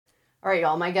All right,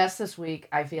 y'all. My guest this week,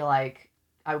 I feel like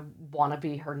I want to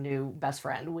be her new best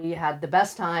friend. We had the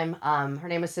best time. Her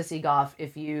name is Sissy Goff.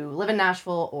 If you live in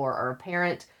Nashville or are a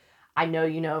parent, I know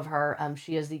you know of her.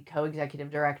 She is the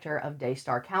co-executive director of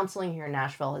Daystar Counseling here in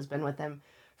Nashville, has been with them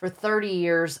for 30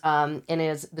 years, and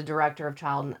is the director of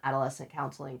child and adolescent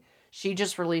counseling. She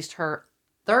just released her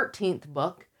 13th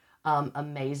book,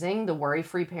 Amazing, The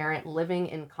Worry-Free Parent, Living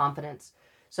in Confidence,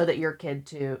 so that your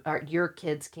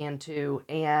kids can too.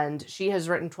 And she has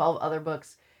written 12 other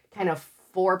books kind of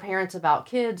for parents about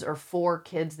kids or for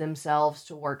kids themselves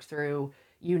to work through,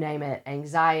 you name it,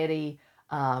 anxiety,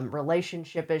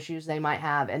 relationship issues they might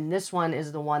have. And this one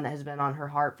is the one that has been on her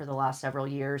heart for the last several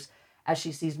years as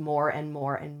she sees more and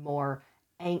more and more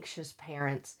anxious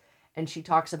parents. And she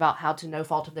talks about how, to no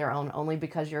fault of their own, only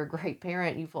because you're a great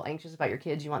parent, you feel anxious about your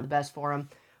kids, you want the best for them,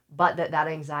 but that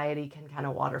anxiety can kind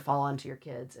of waterfall onto your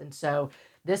kids. And so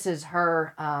this is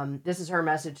her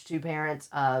message to parents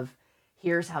of,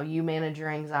 here's how you manage your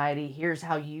anxiety. Here's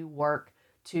how you work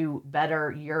to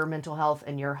better your mental health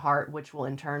and your heart, which will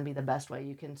in turn be the best way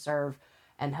you can serve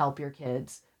and help your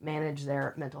kids manage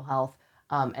their mental health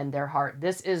and their heart.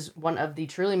 This is one of the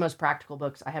truly most practical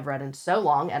books I have read in so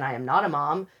long, and I am not a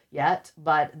mom yet,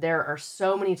 but there are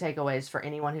so many takeaways for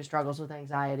anyone who struggles with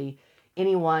anxiety,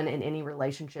 anyone in any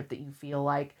relationship that you feel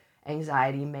like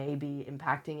anxiety may be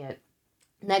impacting it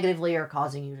negatively or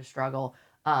causing you to struggle.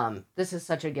 This is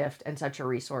such a gift and such a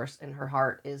resource, and her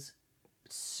heart is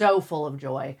so full of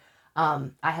joy.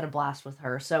 I had a blast with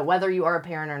her. So whether you are a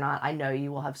parent or not, I know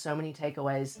you will have so many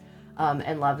takeaways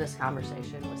and love this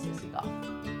conversation with Sissy Goff.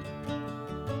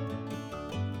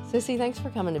 Sissy, thanks for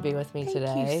coming to be with me today.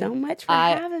 Thank you so much for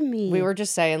having me. We were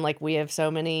just saying, like, we have so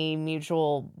many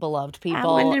mutual beloved people. I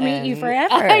wanted to meet you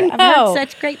forever. I know. I've heard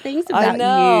such great things about I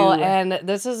know. you. And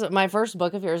this is my first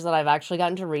book of yours that I've actually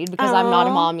gotten to read because I'm not a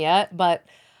mom yet. But,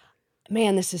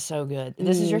 man, this is so good.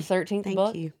 This is your 13th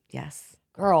book? Thank you. Yes.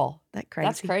 Girl,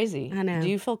 That's crazy. I know. Do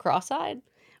you feel cross-eyed?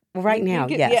 Well, right now,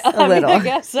 yes, yeah, a little. I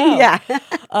guess so. Yeah.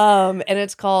 And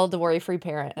it's called The Worry-Free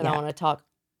Parent. And I Yeah. want to talk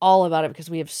all about it because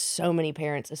we have so many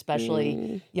parents,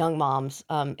 especially young moms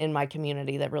in my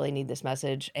community, that really need this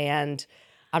message. And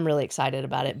I'm really excited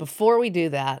about it. Before we do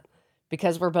that,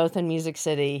 because we're both in Music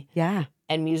City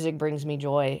and music brings me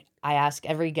joy, I ask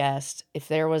every guest if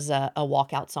there was a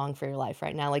walkout song for your life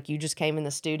right now. Like, you just came in the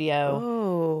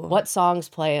studio. What song's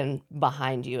playing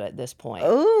behind you at this point?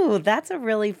 Oh, that's a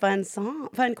really fun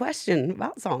question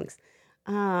about songs.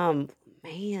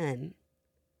 Man.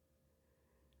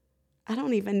 I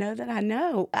don't even know that I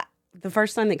know. The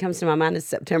first song that comes to my mind is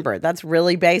September. That's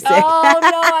really basic. Oh,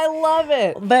 no, I love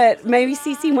it. But maybe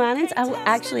Cece Winans. I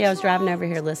was driving over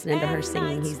here listening to her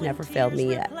singing He's Never Failed Me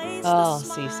Yet. Oh,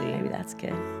 Cece. Maybe that's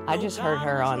good. I just heard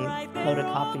her on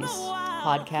Hoda Copy's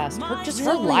podcast.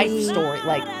 Her life story,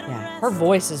 like, her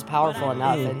voice is powerful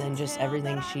enough. And then just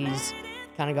everything she's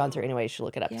kind of gone through. Anyway, you should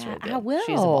look it up. It's really good. I will.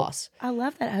 She's a boss. I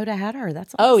love that Hoda had her.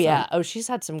 That's awesome. Oh, yeah. Oh, she's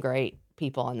had some great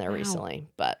people on there recently.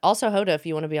 But also Hoda, if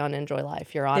you want to be on Enjoy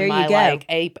Life, you're on my like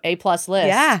A+ list.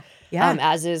 Yeah.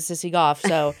 As is Sissy Goff.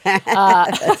 So no.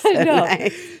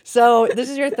 Nice. So this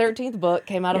is your 13th book,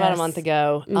 came out about a month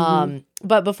ago.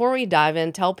 But before we dive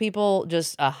in, tell people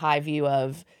just a high view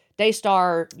of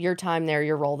Daystar, your time there,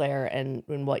 your role there, and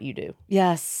what you do.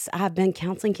 Yes, I've been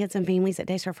counseling kids and families at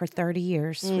Daystar for 30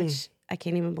 years, which I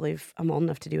can't even believe I'm old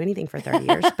enough to do anything for 30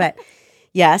 years. But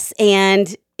yes,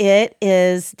 and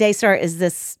Daystar is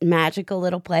this magical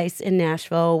little place in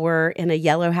Nashville. We're in a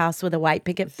yellow house with a white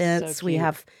picket fence. So we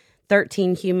have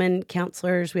 13 human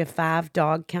counselors. We have 5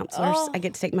 dog counselors. I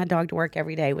get to take my dog to work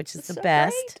every day, which is the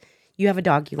best. Great. You have a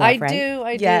dog you love, right?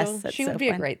 I do. Yes, she would be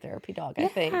a great therapy dog, I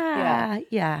think.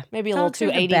 Yeah. Maybe a little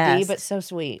too ADD, but so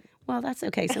sweet. Well, that's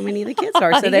okay. So many of the kids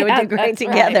are, so they would do great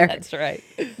together. That's right.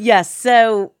 Yes.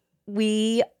 So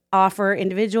we offer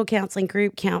individual counseling,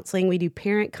 group counseling. We do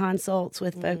parent consults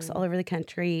with folks all over the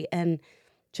country, and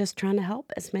just trying to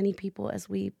help as many people as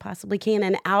we possibly can.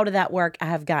 And out of that work, I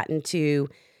have gotten to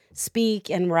speak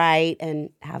and write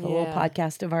and have a little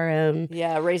podcast of our own.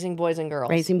 Yeah, Raising Boys and Girls.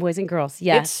 Raising Boys and Girls,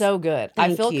 yes. It's so good.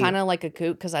 I feel kind of like a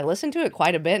kook because I listen to it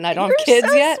quite a bit and I don't You're have kids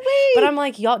so yet. Sweet. But I'm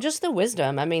like, y'all, just the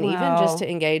wisdom. I mean, even just to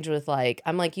engage with, like,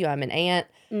 I'm like you, I'm an aunt.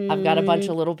 I've got a bunch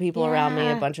of little people around me,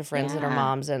 a bunch of friends that are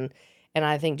moms. And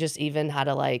I think just even how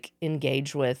to, like,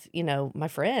 engage with, you know, my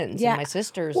friends and my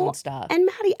sisters and stuff. And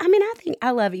Maddie, I mean,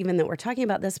 I love even that we're talking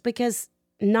about this because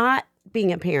not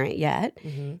being a parent yet,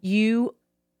 you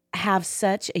have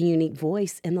such a unique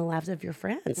voice in the lives of your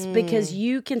friends because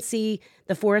you can see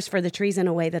the forest for the trees in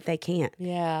a way that they can't.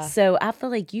 Yeah. So I feel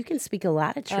like you can speak a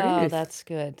lot of truth. Oh, that's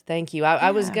good. Thank you.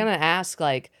 I was going to ask,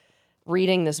 like,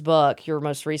 reading this book, your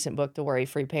most recent book, The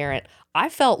Worry-Free Parent, I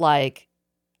felt like,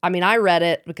 I mean, I read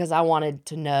it because I wanted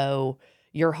to know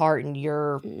your heart and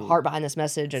your heart behind this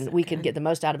message, and we could get the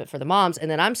most out of it for the moms.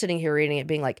 And then I'm sitting here reading it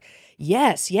being like,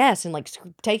 yes, and like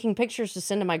taking pictures to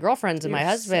send to my girlfriends and my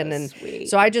husband. And sweet.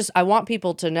 so I want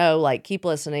people to know, like, keep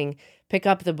listening, pick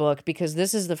up the book, because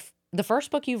this is the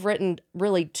first book you've written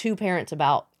really to parents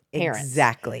about parents.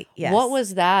 Exactly. Yes. What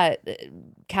was that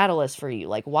catalyst for you?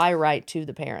 Like, why write to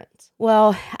the parents?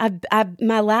 Well,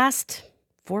 my last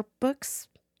 4 books,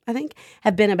 I think,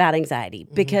 have been about anxiety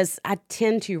because I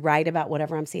tend to write about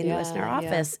whatever I'm seeing the most in our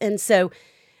office. And so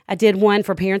I did one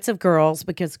for parents of girls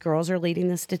because girls are leading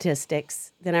the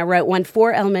statistics. Then I wrote one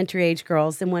for elementary age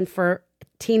girls, then one for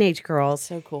teenage girls.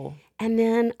 So cool. And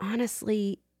then,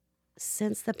 honestly,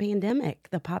 since the pandemic,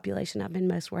 the population I've been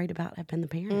most worried about have been the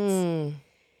parents.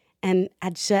 And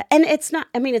and it's not,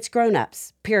 I mean, it's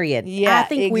grown-ups, period. Yeah, I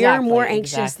think we are more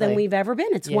anxious than we've ever been.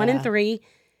 It's 1 in 3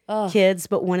 kids,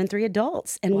 but 1 in 3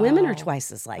 adults. And women are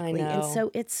twice as likely. And so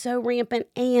it's so rampant.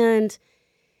 And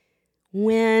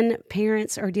when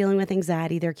parents are dealing with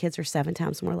anxiety, their kids are 7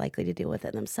 times more likely to deal with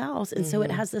it themselves. And so it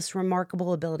has this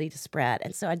remarkable ability to spread.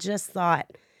 And so I just thought,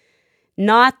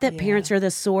 not that parents are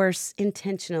the source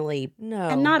intentionally,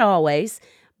 and not always,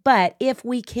 but if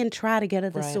we can try to get to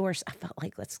the source, I felt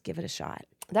like let's give it a shot.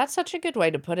 That's such a good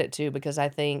way to put it, too, because I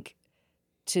think,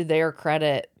 to their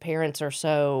credit, parents are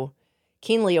so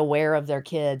keenly aware of their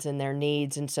kids and their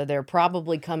needs, and so they're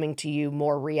probably coming to you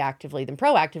more reactively than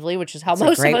proactively, which is how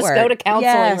most of us go to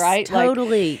counseling, right?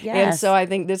 Totally. Like, and so I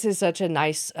think this is such a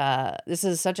nice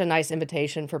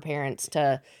invitation for parents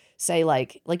to say,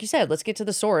 like you said, let's get to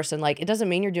the source, and like it doesn't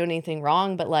mean you're doing anything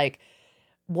wrong, but like,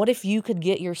 what if you could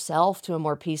get yourself to a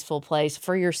more peaceful place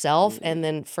for yourself and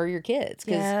then for your kids?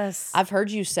 Because I've heard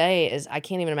you say, I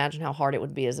can't even imagine how hard it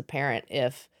would be as a parent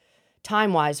if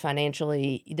time-wise,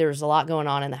 financially, there's a lot going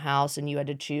on in the house and you had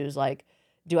to choose, like,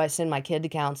 do I send my kid to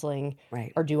counseling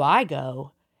or do I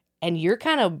go? And your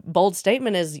kind of bold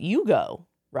statement is you go,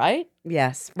 right?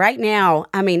 Yes. Right now,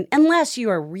 I mean, unless you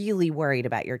are really worried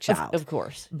about your child. Of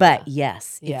course. But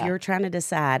yes, if you're trying to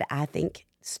decide, I think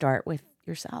start with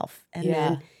yourself and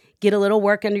then get a little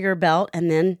work under your belt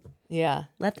and then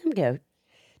let them go.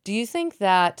 Do you think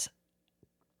that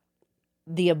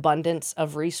the abundance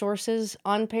of resources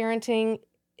on parenting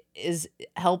is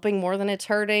helping more than it's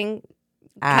hurting?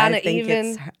 I think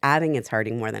it's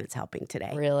hurting more than it's helping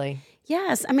today. Really?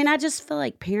 Yes. I mean, I just feel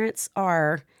like parents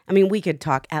are, I mean, we could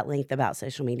talk at length about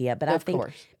social media, but I think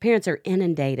parents are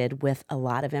inundated with a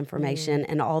lot of information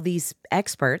and all these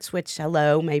experts, which,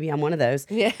 hello, maybe I'm one of those.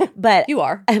 Yeah, but you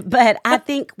are. But I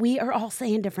think we are all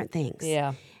saying different things.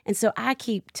 Yeah. And so I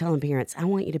keep telling parents, I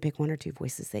want you to pick 1 or 2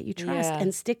 voices that you trust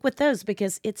and stick with those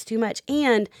because it's too much.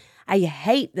 And I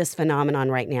hate this phenomenon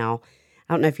right now.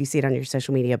 I don't know if you see it on your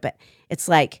social media, but it's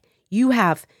like you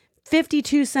have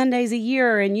 52 Sundays a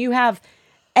year and you have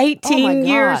 18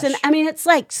 years. And I mean, it's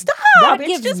like, stop.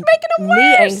 It's just making them worse.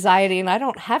 Me anxiety, and I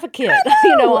don't have a kid,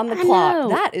 on the clock.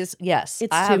 That is, yes.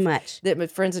 It's too much. My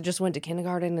friends that just went to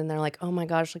kindergarten, and they're like, oh my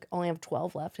gosh, like, only have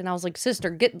 12 left. And I was like,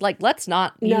 sister, let's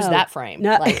not use that frame.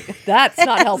 No. Like, that's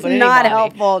not helping anybody. Not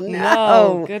helpful,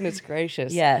 no. Goodness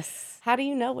gracious. Yes. How do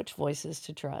you know which voices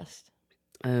to trust?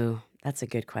 Oh, that's a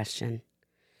good question.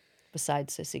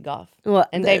 Besides Sissy Goff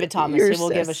and David Thomas, who we'll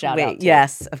give a shout out to.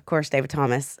 Yes, of course, David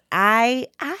Thomas. I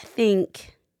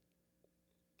think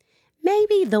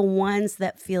maybe the ones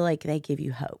that feel like they give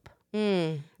you hope.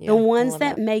 The ones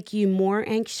that make you more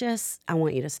anxious, I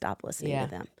want you to stop listening to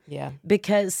them. Yeah.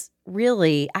 Because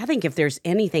really, I think if there's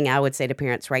anything I would say to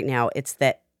parents right now, it's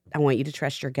that I want you to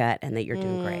trust your gut and that you're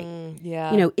doing great.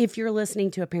 Yeah. If you're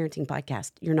listening to a parenting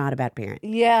podcast, you're not a bad parent.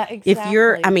 Yeah, exactly. If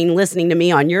you're, listening to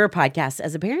me on your podcast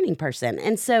as a parenting person.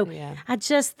 And so I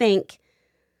just think,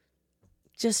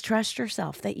 just trust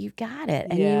yourself that you've got it.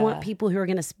 And you want people who are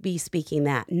going to be speaking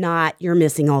that, not you're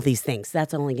missing all these things.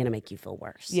 That's only going to make you feel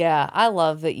worse. Yeah, I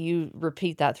love that you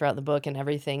repeat that throughout the book, and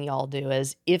everything y'all do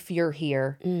is, if you're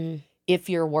here, if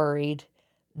you're worried,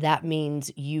 that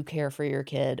means you care for your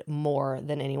kid more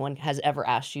than anyone has ever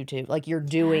asked you to. Like, you're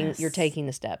taking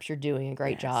the steps. You're doing a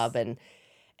great job.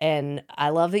 And I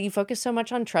love that you focus so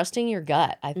much on trusting your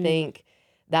gut. I think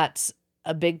that's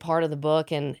a big part of the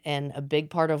book and a big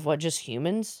part of what just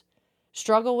humans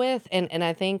struggle with. And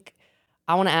I think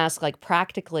I want to ask, like,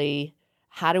 practically,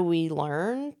 how do we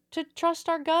learn to trust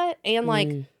our gut? And like,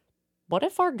 what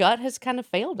if our gut has kind of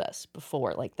failed us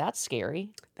before? Like, that's scary.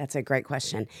 That's a great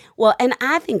question. Well, and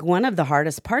I think one of the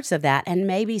hardest parts of that, and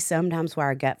maybe sometimes why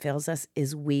our gut fails us,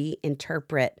 is we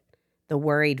interpret the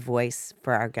worried voice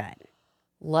for our gut.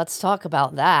 Let's talk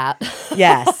about that.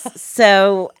 Yes.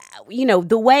 So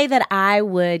the way that I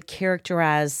would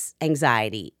characterize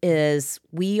anxiety is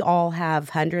we all have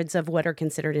hundreds of what are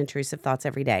considered intrusive thoughts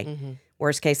every day. Mm-hmm.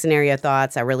 Worst case scenario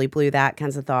thoughts, I really blew that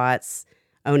kinds of thoughts.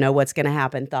 Oh no, what's going to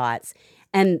happen thoughts.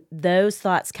 And those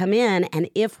thoughts come in, and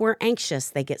if we're anxious,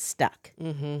 they get stuck.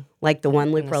 Mm-hmm. Like the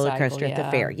one loop the roller cycle, coaster at the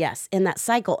yeah. fair. Yes, in that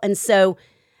cycle. And so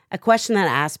a question that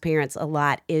I ask parents a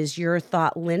lot is your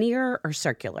thought linear or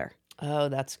circular? Oh,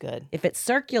 that's good. If it's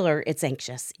circular, it's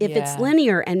anxious. If it's Yeah.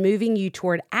 linear and moving you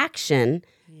toward action,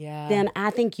 Yeah. then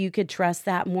I think you could trust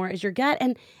that more as your gut.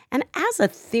 And as a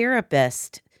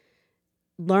therapist,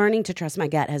 learning to trust my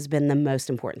gut has been the most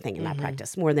important thing in my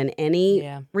practice, more than any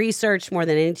Yeah. research, more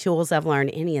than any tools I've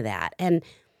learned, any of that. And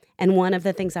one of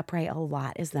the things I pray a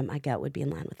lot is that my gut would be in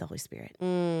line with the Holy Spirit.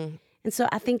 Mm. And so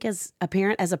I think as a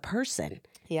parent, as a person,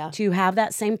 Yeah. to have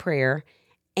that same prayer,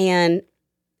 and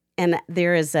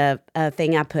there is a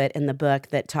thing I put in the book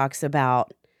that talks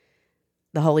about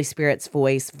the Holy Spirit's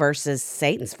voice versus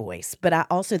Satan's voice. But I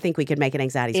also think we could make an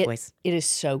anxiety's voice. It is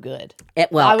so good. I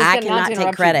was not cannot to take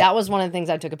interrupt credit. You. That was one of the things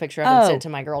I took a picture of and sent to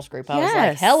my girls group. I was like,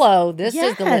 Yes. hello, this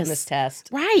is the Yes. litmus test.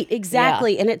 Right,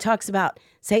 exactly. And it talks about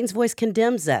Satan's voice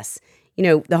condemns us.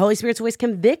 The Holy Spirit's voice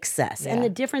convicts us. And Yeah. the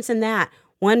difference in that,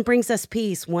 one brings us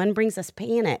peace, one brings us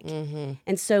panic. Mm-hmm.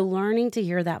 And so learning to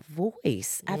hear that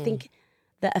voice, I think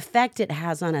the effect it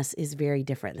has on us is very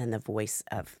different than the voice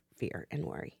of fear and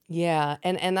worry. Yeah,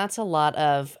 and that's a lot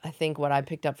of, I think what I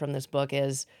picked up from this book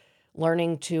is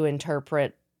learning to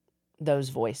interpret those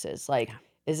voices. Like,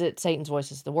 is it Satan's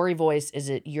voice? Is it the worry voice? Is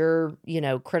it your,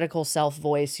 critical self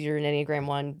voice? You're an Enneagram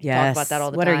 1. You talk about that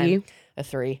all the What time. are you? A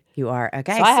 3. You are.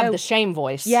 Okay. So I have the shame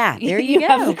voice. Yeah, there you go.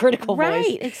 have the critical voice.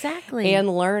 Right, exactly.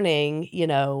 And learning,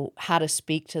 how to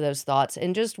speak to those thoughts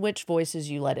and just which voices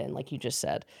you let in, like you just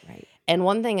said. Right. And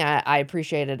one thing I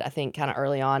appreciated, I think, kind of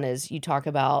early on is you talk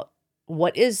about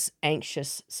what is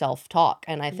anxious self-talk.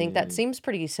 And I think that seems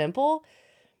pretty simple.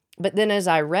 But then as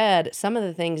I read, some of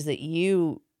the things that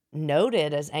you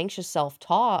noted as anxious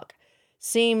self-talk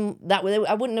seem that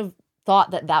I wouldn't have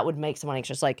thought that would make someone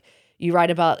anxious. Like you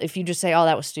write about if you just say, oh,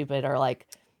 that was stupid, or like,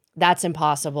 that's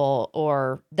impossible,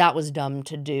 or that was dumb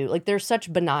to do. Like there's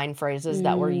such benign phrases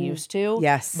that we're used to.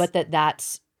 Yes. But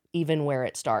that's even where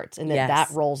it starts. And that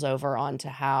rolls over onto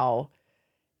how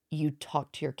you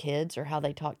talk to your kids or how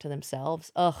they talk to themselves.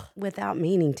 Ugh. Without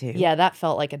meaning to. Yeah, that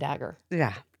felt like a dagger.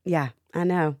 Yeah. Yeah. I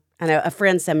know. A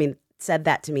friend said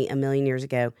that to me a million years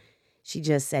ago. She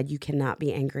just said, you cannot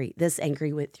be this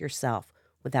angry with yourself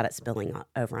without it spilling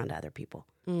over onto other people.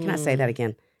 Can I say that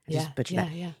again? I just butchered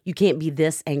that. Yeah. You can't be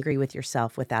this angry with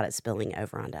yourself without it spilling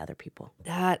over onto other people.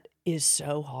 That is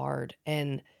so hard.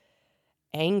 And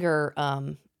anger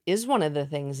is one of the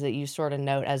things that you sort of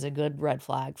note as a good red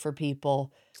flag for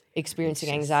people experiencing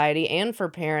anxiety and for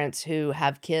parents who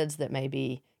have kids that may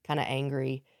be kind of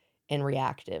angry and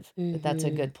reactive. But that's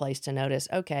a good place to notice,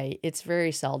 okay, it's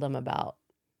very seldom about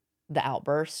the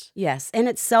outbursts. Yes. And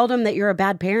it's seldom that you're a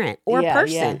bad parent or a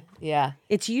person. Yeah.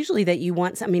 It's usually that you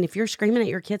want something. I mean, if you're screaming at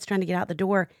your kids trying to get out the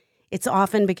door, it's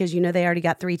often because they already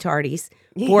got 3 tardies.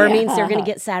 4 means they're going to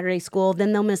get Saturday school.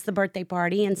 Then they'll miss the birthday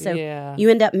party. And so you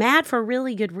end up mad for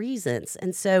really good reasons.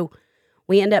 And so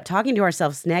we end up talking to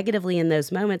ourselves negatively in those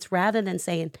moments rather than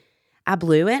saying, I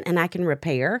blew it and I can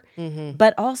repair.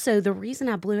 But also the reason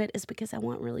I blew it is because I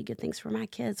want really good things for my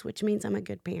kids, which means I'm a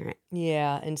good parent.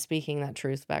 Yeah. And speaking that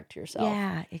truth back to yourself.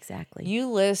 Yeah, exactly. You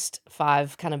list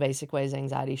 5 kind of basic ways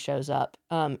anxiety shows up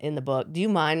in the book. Do you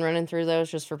mind running through those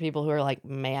just for people who are like,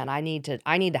 man, I need to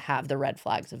have the red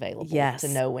flags available to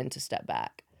know when to step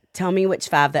back? Tell me which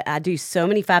 5 that I do so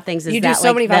many 5 things. You do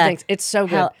so many 5 things. It's so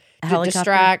good.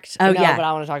 Distract. Oh, no, yeah. But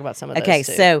I want to talk about some of those Okay,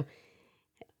 too. so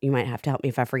you might have to help me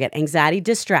if I forget. Anxiety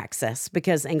distracts us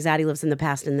because anxiety lives in the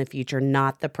past and the future,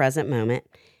 not the present moment.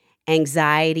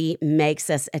 Anxiety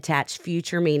makes us attach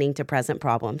future meaning to present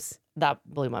problems. That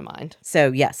blew my mind.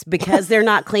 So, yes, because they're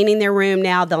not cleaning their room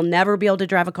now, they'll never be able to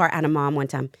drive a car. I had a mom one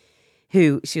time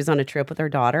she was on a trip with her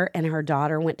daughter, and her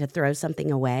daughter went to throw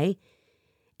something away,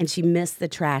 and she missed the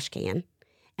trash can.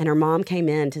 And her mom came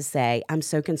in to say, I'm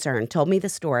so concerned, told me the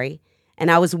story, and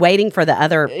I was waiting for the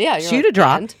other shoe to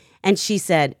drop. And she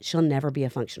said, she'll never be a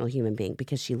functional human being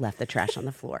because she left the trash on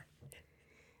the floor.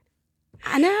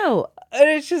 I know. And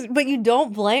it's just, but you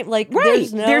don't blame, like, Right.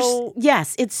 there's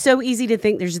yes, it's so easy to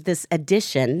think there's this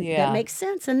addition Yeah. that makes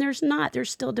sense, and there's not. They're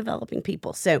still developing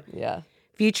people. So Yeah.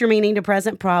 future meaning to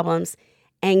present problems.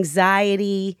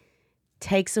 Anxiety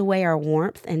takes away our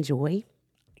warmth and joy.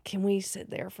 Can we sit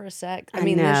there for a sec? I I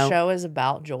mean, know. this show is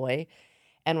about joy.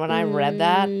 And when I read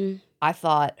that, I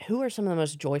thought, who are some of the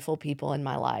most joyful people in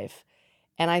my life?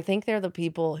 And I think they're the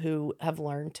people who have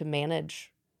learned to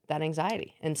manage that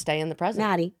anxiety and stay in the present.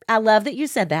 Maddie, I love that you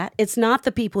said that. It's not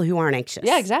the people who aren't anxious.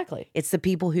 Yeah, exactly. It's the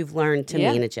people who've learned to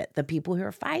manage it, the people who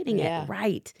are fighting it,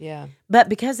 right? Yeah. But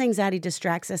because anxiety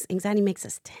distracts us, anxiety makes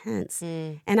us tense.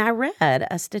 And I read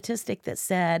a statistic that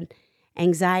said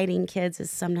anxiety in kids is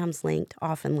sometimes linked,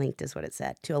 often linked is what it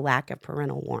said, to a lack of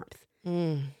parental warmth.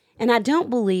 And I don't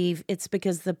believe it's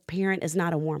because the parent is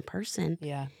not a warm person.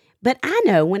 Yeah. But I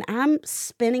know when I'm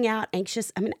spinning out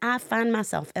anxious, I find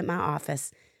myself at my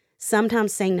office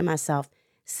sometimes saying to myself,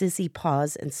 Sissy,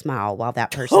 pause and smile while that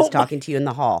person's talking to you in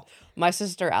the hall. My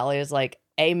sister Allie is like,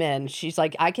 amen. She's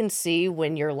like, I can see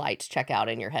when your lights check out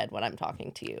in your head when I'm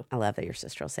talking to you. I love that your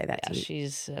sister will say that to you.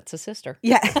 That's a sister.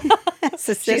 Yeah. That's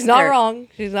a sister. She's not wrong.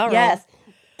 She's not wrong. Yes.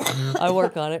 I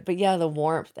work on it. But yeah, the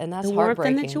warmth. And that's the warmth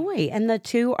heartbreaking. and the joy. And the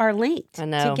two are linked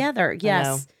together. Yes. I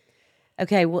know.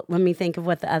 Okay, well, let me think of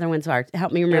what the other ones are.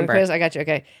 Help me remember. I got you.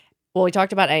 Okay. Well, we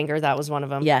talked about anger. That was one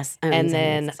of them. Yes. And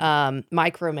then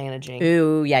micromanaging.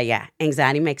 Ooh, yeah.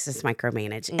 Anxiety makes us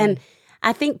micromanage. And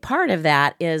I think part of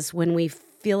that is when we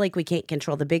feel like we can't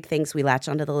control the big things, we latch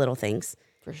onto the little things.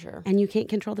 For sure. And you can't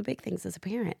control the big things as a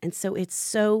parent. And so it's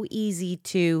so easy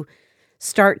to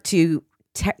start to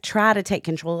try to take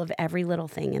control of every little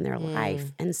thing in their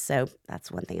life. And so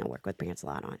that's one thing I work with parents a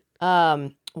lot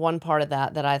on. One part of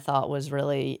that I thought was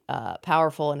really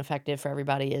powerful and effective for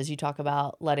everybody is you talk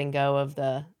about letting go of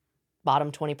the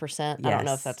bottom 20%. Yes. I don't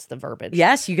know if that's the verbiage.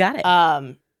 Yes, you got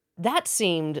it. That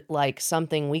seemed like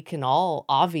something we can all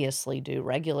obviously do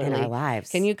regularly in our lives.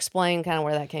 Can you explain kind of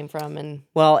where that came from? And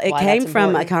well, it came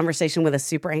from a conversation with a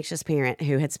super anxious parent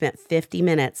who had spent 50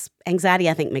 minutes. Anxiety,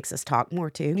 I think, makes us talk more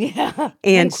too. Yeah,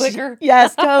 and quicker.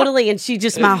 Yes, totally. And she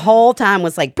just, my whole time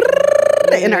was like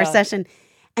in our session.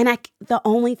 And the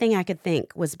only thing I could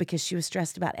think was because she was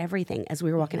stressed about everything. As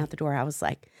we were walking out the door, I was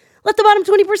like, let the bottom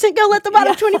 20% go, let the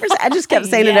bottom 20%. I just kept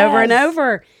saying it over and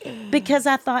over because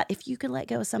I thought if you could let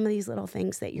go of some of these little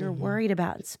things that you're worried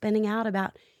about and spinning out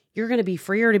about, you're going to be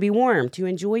freer to be warm, to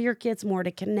enjoy your kids more,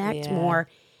 to connect more.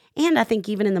 And I think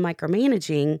even in the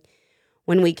micromanaging,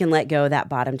 when we can let go of that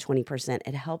bottom 20%,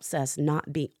 it helps us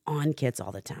not be on kids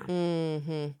all the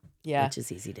time. Yeah. Which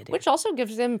is easy to do. Which also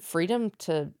gives them freedom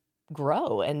to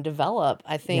grow and develop.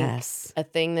 I think a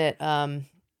thing that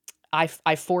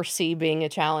I foresee being a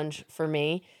challenge for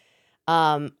me,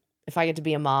 if I get to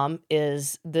be a mom,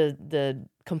 is the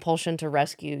compulsion to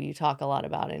rescue you talk a lot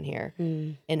about in here,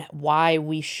 and why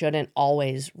we shouldn't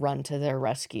always run to their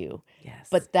rescue. Yes.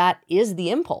 But that is the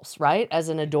impulse, right? As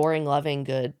an adoring, loving,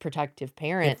 good, protective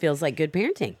parent. It feels like good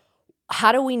parenting.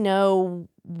 How do we know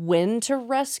when to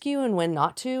rescue and when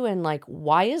not to? And like,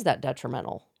 why is that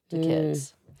detrimental to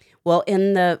kids? Well,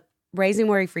 in the Raising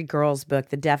Worry-Free Girls book,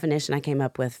 the definition I came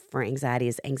up with for anxiety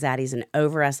is an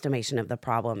overestimation of the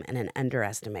problem and an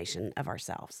underestimation of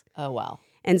ourselves. Oh, wow.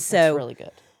 And so... That's really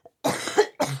good.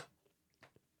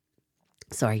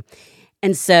 Sorry.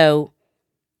 And so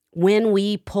when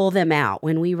we pull them out,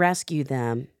 when we rescue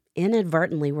them,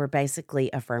 inadvertently, we're basically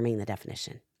affirming the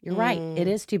definition. You're right. It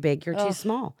is too big. You're too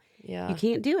small. Yeah. You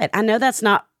can't do it. I know that's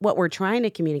not what we're trying to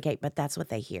communicate, but that's what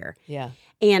they hear. Yeah.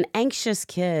 And anxious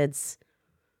kids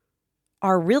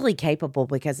are really capable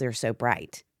because they're so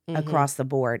bright across the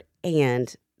board,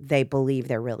 and they believe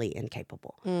they're really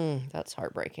incapable. That's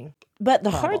heartbreaking. But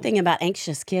the hard thing about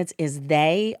anxious kids is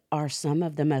they are some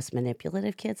of the most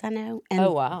manipulative kids I know. And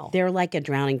oh, wow. They're like a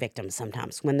drowning victim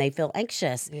sometimes when they feel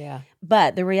anxious. Yeah.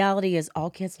 But the reality is all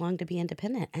kids long to be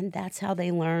independent, and that's how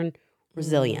they learn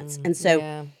resilience. And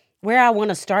so where I want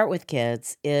to start with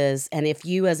kids is, and if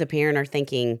you as a parent are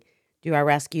thinking, do I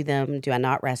rescue them? Do I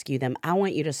not rescue them? I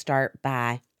want you to start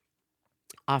by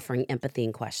offering empathy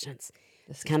and questions.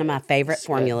 It's kind of my favorite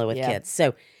formula with kids.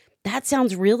 So that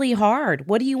sounds really hard.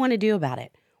 What do you want to do about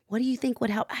it? What do you think would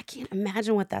help? I can't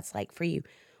imagine what that's like for you.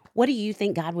 What do you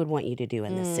think God would want you to do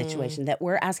in this situation? That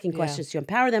we're asking questions to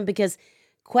empower them, because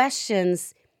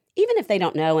questions, even if they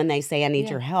don't know and they say, I need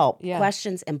your help,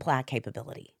 questions imply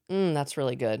capability. That's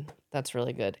really good. That's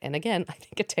really good. And again, I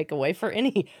think a takeaway for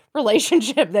any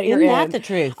relationship that you're Isn't in. that the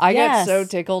truth? I got so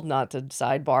tickled, not to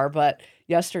sidebar, but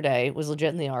yesterday was legit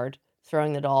in the yard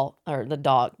throwing the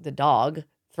dog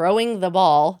throwing the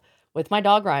ball with my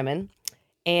dog Ryman.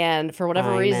 And for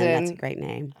whatever reason, that's a great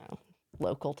name.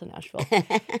 Local to Nashville.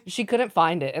 She couldn't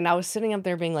find it. And I was sitting up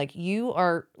there being like, you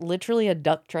are literally a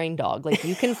duck trained dog. Like,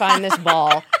 you can find this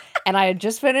ball. And I had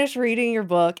just finished reading your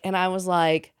book, and I was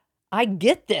like, I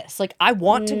get this. Like, I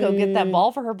want to go get that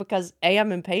ball for her because A,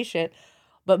 I'm impatient,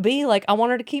 but B, like, I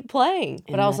want her to keep playing.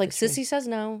 But I was like, Sissy says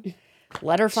no.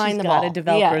 let her find them gotta all.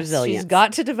 develop resilience. She's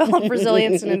got to develop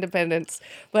resilience and independence.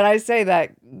 But I say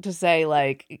that to say,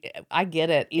 like, I get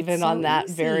it, even It's so on that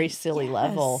easy. very silly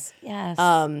level. Yes.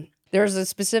 There's a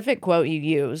specific quote you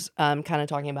use, kind of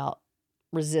talking about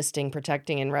resisting,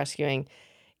 protecting, and rescuing,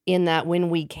 in that when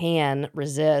we can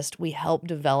resist, we help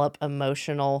develop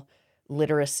emotional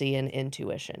literacy and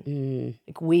intuition.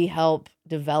 Like, we help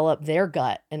develop their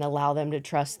gut and allow them to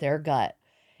trust their gut.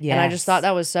 Yes. And I just thought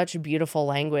that was such a beautiful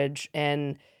language.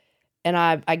 And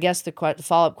I guess the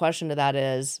follow-up question to that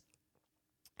is,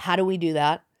 how do we do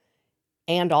that?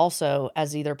 And also,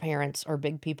 as either parents or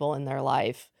big people in their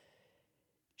life,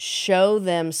 show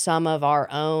them some of our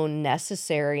own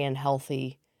necessary and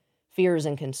healthy fears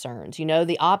and concerns. You know,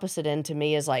 the opposite end to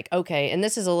me is like, okay, and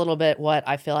this is a little bit what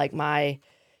I feel like my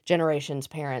generation's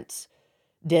parents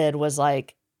did, was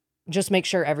like, just make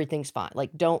sure everything's fine.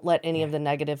 Like, don't let any of the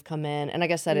negative come in. And I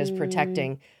guess that is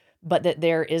protecting, but that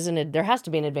there has to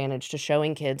be an advantage to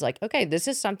showing kids, like, okay, this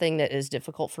is something that is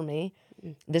difficult for me.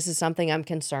 This is something I'm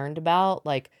concerned about.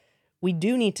 Like, we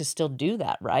do need to still do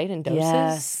that, right? In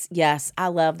doses. Yes. I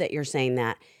love that you're saying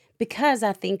that, because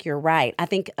I think you're right. I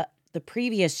think the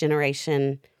previous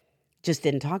generation just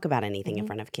didn't talk about anything in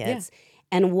front of kids. Yeah.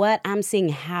 And what I'm seeing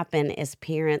happen is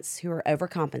parents who are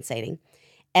overcompensating,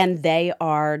 and they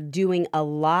are doing a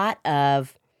lot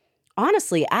of,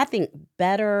 honestly, I think,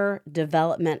 better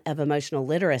development of emotional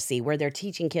literacy, where they're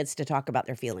teaching kids to talk about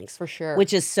their feelings. For sure.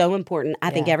 Which is so important.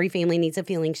 I think every family needs a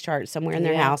feelings chart somewhere in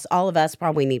their house. All of us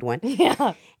probably need one.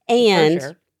 Yeah. And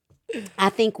for sure. I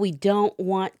think we don't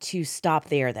want to stop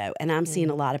there, though. And I'm seeing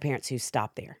a lot of parents who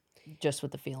stop there. Just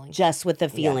with the feelings. Just with the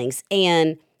feelings. Yeah.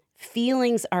 And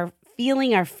feeling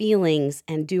our feelings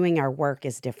and doing our work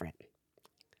is different.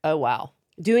 Oh, wow.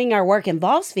 Doing our work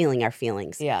involves feeling our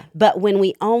feelings. Yeah. But when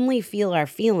we only feel our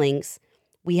feelings,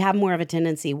 we have more of a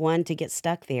tendency, one, to get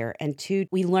stuck there, and two,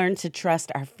 we learn to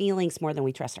trust our feelings more than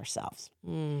we trust ourselves,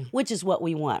 which is what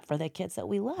we want for the kids that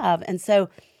we love. And so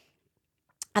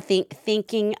I think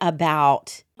thinking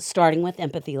about starting with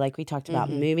empathy, like we talked about,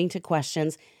 moving to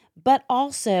questions, but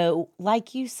also,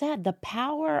 like you said, the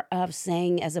power of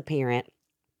saying as a parent,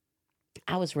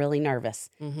 I was really nervous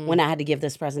when I had to give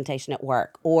this presentation at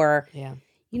work. Or,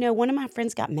 you know, one of my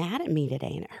friends got mad at me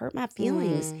today and it hurt my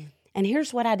feelings. And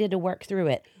here's what I did to work through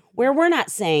it. Where we're not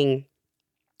saying,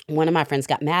 one of my friends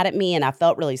got mad at me and I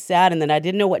felt really sad and then I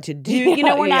didn't know what to do. You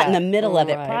know, we're not in the middle of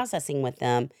it processing with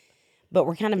them, but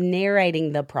we're kind of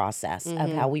narrating the process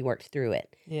of how we worked through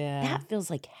it. Yeah. That feels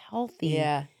like healthy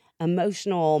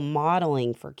emotional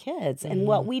modeling for kids and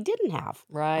what we didn't have,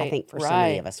 I think, for so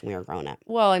many of us when we were growing up.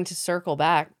 Well, and to circle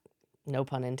back, no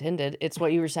pun intended, it's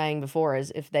what you were saying before,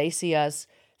 is if they see us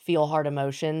feel hard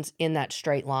emotions in that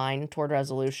straight line toward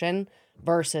resolution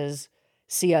versus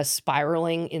see us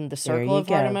spiraling in the circle of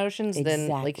hard emotions, then,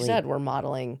 like you said, we're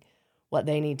modeling what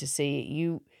they need to see.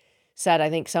 You said, I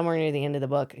think somewhere near the end of the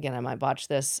book, again, I might botch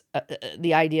this,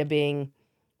 the idea being,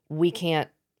 we can't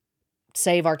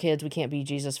save our kids, we can't be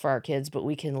Jesus for our kids, but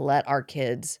we can let our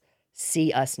kids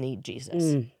see us need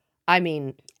Jesus. I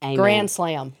mean, Amen. Grand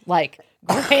slam. Like,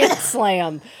 grand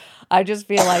slam. I just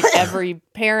feel like every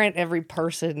parent, every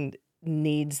person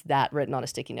needs that written on a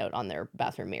sticky note on their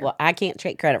bathroom mirror. Well, I can't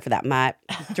take credit for that. My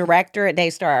director at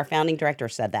Daystar, our founding director,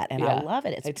 said that, and I love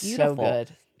it. It's beautiful. So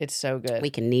good. It's so good. We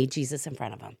can need Jesus in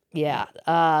front of them. Yeah.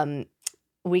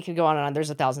 We could go on and on. There's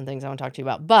 1,000 things I want to talk to you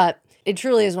about, but it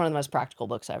truly is one of the most practical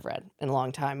books I've read in a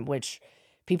long time, which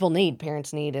people need,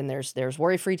 parents need, and there's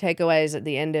worry-free takeaways at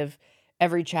the end of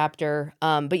every chapter.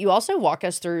 But you also walk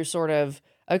us through sort of,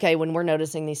 okay, when we're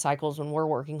noticing these cycles, when we're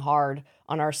working hard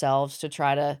on ourselves to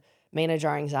try to manage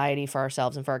our anxiety for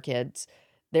ourselves and for our kids,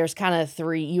 there's kind of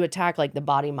three, you attack like the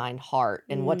body, mind, heart,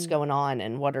 and what's going on,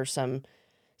 and what are some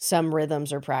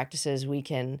rhythms or practices we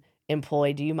can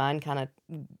employ. Do you mind kind of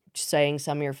saying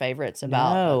some of your favorites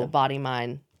about the body,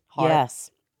 mind, heart?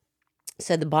 Yes.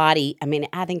 So the body, I mean,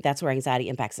 I think that's where anxiety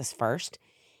impacts us first.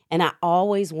 And I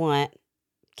always want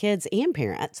kids and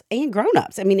parents and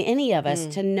grown-ups, I mean, any of us,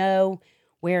 to know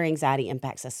where anxiety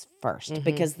impacts us first.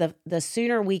 Because the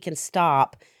sooner we can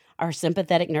stop our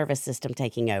sympathetic nervous system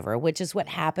taking over, which is what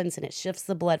happens, and it shifts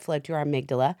the blood flow to our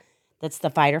amygdala. That's the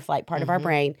fight or flight part of our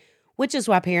brain, which is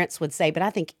why parents would say, but I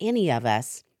think any of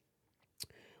us,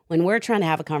 when we're trying to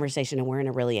have a conversation and we're in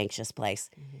a really anxious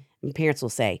place, and parents will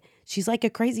say, she's like a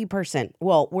crazy person.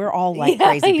 Well, we're all like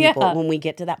crazy people when we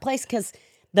get to that place, because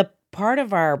the part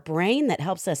of our brain that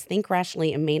helps us think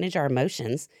rationally and manage our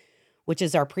emotions, which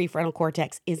is our prefrontal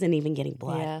cortex, isn't even getting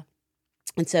blood. Yeah.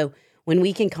 And so when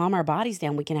we can calm our bodies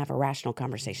down, we can have a rational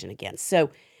conversation again. So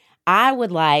I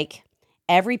would like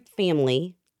every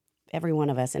family, every one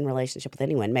of us in relationship with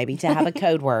anyone, maybe to have a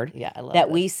code word Yeah, I love that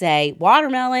this. we say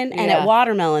watermelon. And at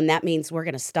watermelon, that means we're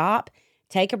going to stop,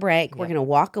 take a break. We're going to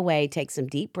walk away, take some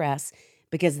deep breaths,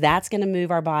 because that's going to move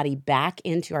our body back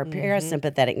into our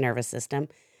parasympathetic nervous system.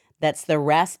 That's the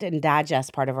rest and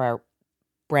digest part of our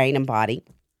brain and body.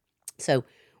 So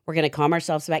we're going to calm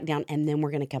ourselves back down, and then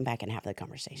we're going to come back and have the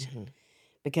conversation,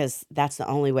 because that's the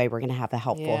only way we're going to have a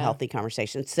helpful, healthy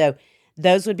conversation. So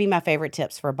those would be my favorite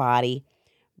tips for body.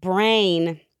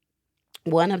 Brain,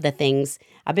 one of the things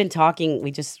I've been talking,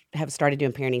 we just have started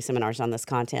doing parenting seminars on this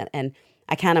content, and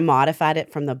I kind of modified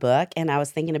it from the book, and I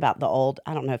was thinking about the old,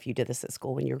 I don't know if you did this at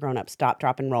school when you were growing up, stop,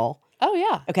 drop, and roll. Oh,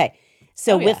 yeah. Okay.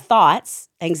 So with thoughts,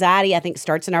 anxiety, I think,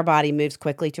 starts in our body, moves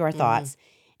quickly to our thoughts.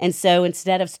 And so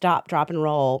instead of stop, drop, and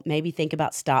roll, maybe think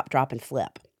about stop, drop, and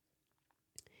flip.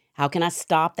 How can I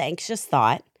stop the anxious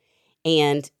thought?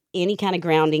 And any kind of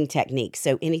grounding technique.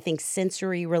 So anything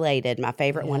sensory related. My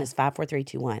favorite one is 5, 4, 3,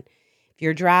 2, 1. If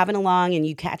you're driving along and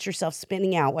you catch yourself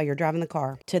spinning out while you're driving the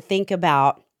car, to think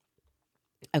about,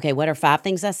 okay, what are 5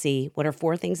 things I see? What are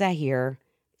 4 things I hear?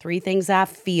 3 things I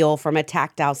feel from a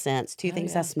tactile sense, 2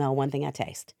 things I smell, 1 thing I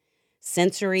taste.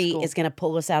 Sensory is going to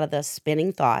pull us out of the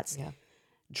spinning thoughts. Yeah.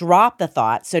 Drop the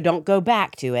thought, so don't go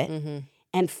back to it,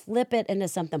 and flip it into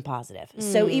something positive.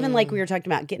 So even like we were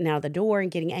talking about getting out of the door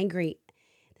and getting angry,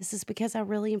 this is because I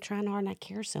really am trying hard and I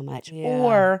care so much. Yeah.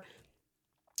 Or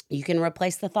you can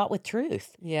replace the thought with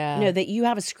truth. Yeah. You know, that you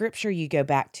have a scripture you go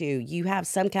back to. You have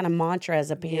some kind of mantra as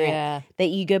a parent that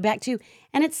you go back to.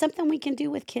 And it's something we can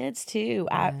do with kids too.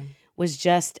 I was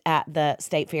just at the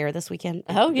state fair this weekend.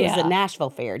 Oh, yeah. It was a Nashville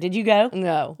fair. Did you go?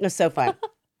 No. It was so fun.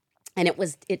 And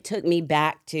it took me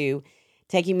back to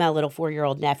taking my little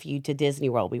 4-year-old nephew to Disney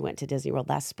World. We went to Disney World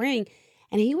last spring,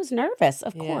 and he was nervous,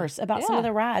 of course, about some of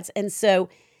the rides. And so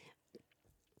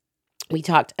we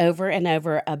talked over and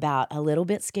over about a little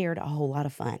bit scared, a whole lot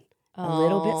of fun. A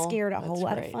little bit scared, a whole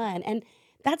lot of fun. And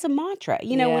that's a mantra.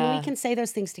 You know, when we can say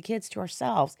those things to kids, to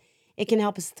ourselves, it can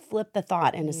help us flip the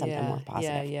thought into something more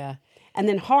positive. Yeah. And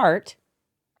then heart,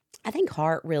 I think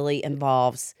heart really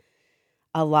involves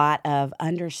a lot of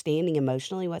understanding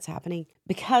emotionally what's happening.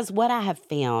 Because what I have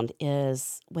found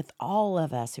is with all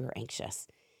of us who are anxious,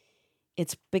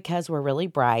 it's because we're really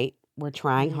bright, we're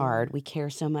trying hard, we care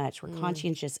so much, we're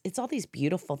conscientious. It's all these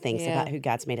beautiful things about who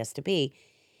God's made us to be.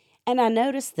 And I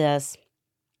noticed this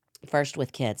first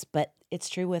with kids, but it's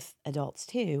true with adults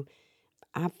too.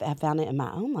 I've found it in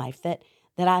my own life that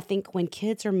I think when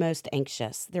kids are most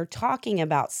anxious, they're talking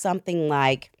about something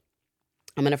like,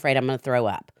 I'm afraid I'm going to throw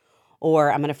up.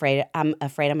 Or I'm afraid I'm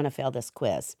going to fail this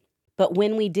quiz. But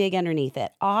when we dig underneath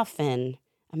it, often,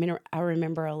 I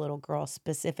remember a little girl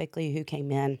specifically who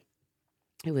came in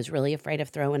who was really afraid of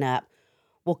throwing up.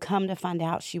 Well, come to find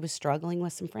out she was struggling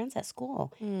with some friends at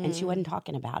school, and she wasn't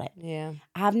talking about it. Yeah.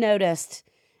 I've noticed,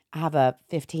 I have a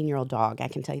 15-year-old dog. I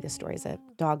can tell you this story as a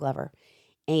dog lover.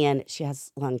 And she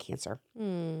has lung cancer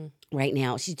right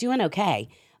now. She's doing okay.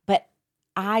 But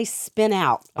I spin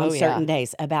out on certain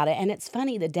days about it. And it's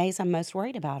funny, the days I'm most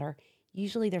worried about her,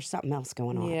 usually there's something else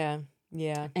going on. Yeah,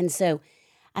 yeah. And so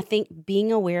I think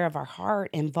being aware of our heart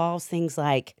involves things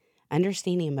like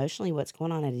understanding emotionally what's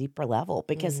going on at a deeper level.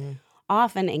 Because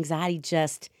often anxiety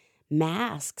just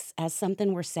masks as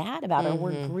something we're sad about or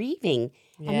we're grieving.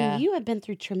 Yeah. I mean, you have been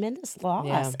through tremendous loss.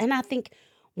 Yeah. And I think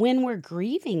when we're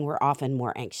grieving, we're often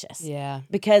more anxious. Yeah.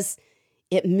 Because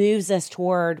it moves us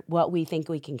toward what we think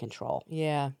we can control.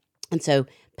 Yeah. And so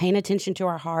paying attention to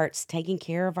our hearts, taking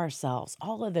care of ourselves,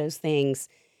 all of those things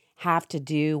have to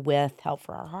do with help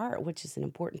for our heart, which is an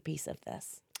important piece of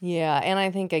this. Yeah, and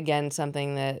I think, again,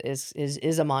 something that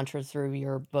is a mantra through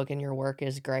your book and your work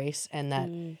is grace, and that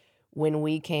when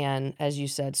we can, as you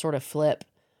said, sort of flip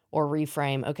or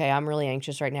reframe, okay, I'm really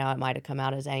anxious right now. It might have come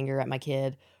out as anger at my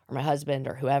kid or my husband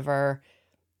or whoever,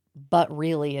 but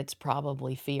really it's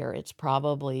probably fear. It's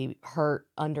probably hurt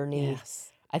underneath.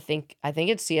 Yes. I think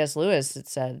it's C.S. Lewis that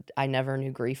said, I never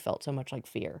knew grief felt so much like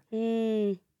fear.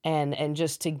 And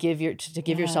just to give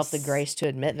yourself the grace to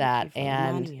admit that,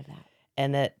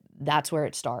 and that's where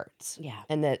it starts. Yeah.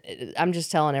 And that I'm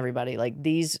just telling everybody, like,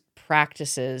 these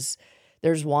practices,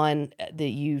 there's one that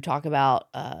you talk about,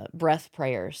 breath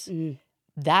prayers.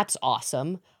 That's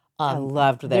awesome. I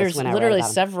loved this. There's literally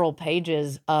several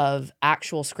pages of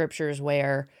actual scriptures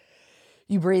where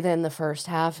you breathe in the first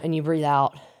half and you breathe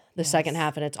out the second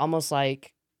half. And it's almost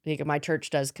like my church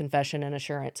does confession and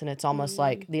assurance. And it's almost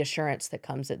like the assurance that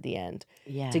comes at the end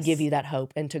to give you that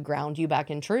hope and to ground you back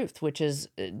in truth, which is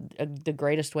the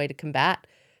greatest way to combat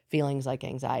feelings like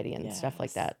anxiety and stuff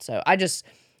like that. So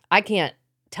I can't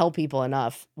tell people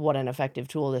enough what an effective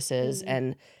tool this is.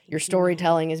 And your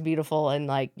storytelling is beautiful, and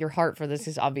like your heart for this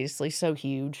is obviously so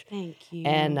huge. Thank you.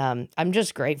 And I'm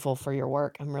just grateful for your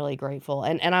work. I'm really grateful.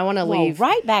 And I want to leave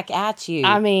right back at you.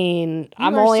 I mean,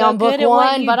 I'm are only so on book good at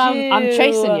what 1, you but I'm do.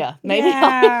 chasing you. Maybe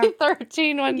I'll be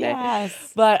 13 one day.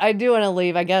 Yes. But I do want to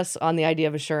leave, I guess, on the idea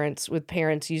of assurance with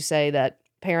parents. You say that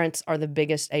parents are the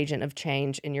biggest agent of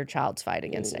change in your child's fight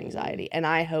against anxiety. And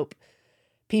I hope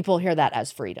people hear that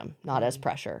as freedom, not as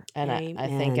pressure. And I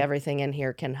think everything in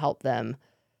here can help them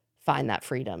find that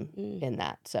freedom in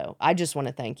that. So I just want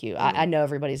to thank you. I know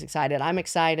everybody's excited. I'm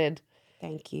excited.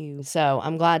 Thank you. So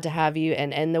I'm glad to have you.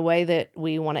 And the way that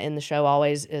we want to end the show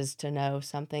always is to know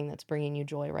something that's bringing you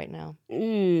joy right now.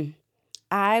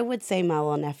 I would say my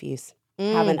little nephews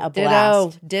having a Ditto.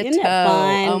 blast. Ditto. Isn't it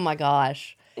fun? Oh my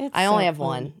gosh. I only have fun.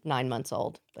 one, 9 months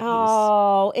old.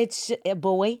 Oh, it's a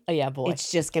boy. Oh, yeah, boy.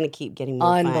 It's just going to keep getting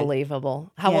more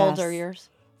unbelievable. How old are yours?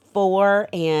 4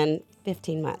 and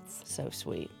 15 months. So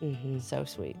sweet. Mm-hmm. So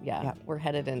sweet. Yeah. Yep. We're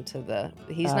headed into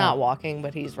he's not walking,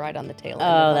 but he's right on the tail end. Oh,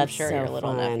 of, that's I'm sure so your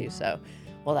little fun. nephew. So,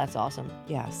 well, that's awesome.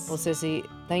 Yes. Well, Sissy,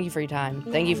 thank you for your time.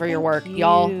 Thank you for your work.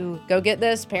 Y'all, go get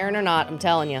this, parent or not. I'm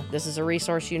telling you, this is a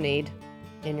resource you need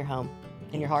in your home,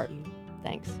 in your heart.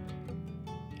 Thanks.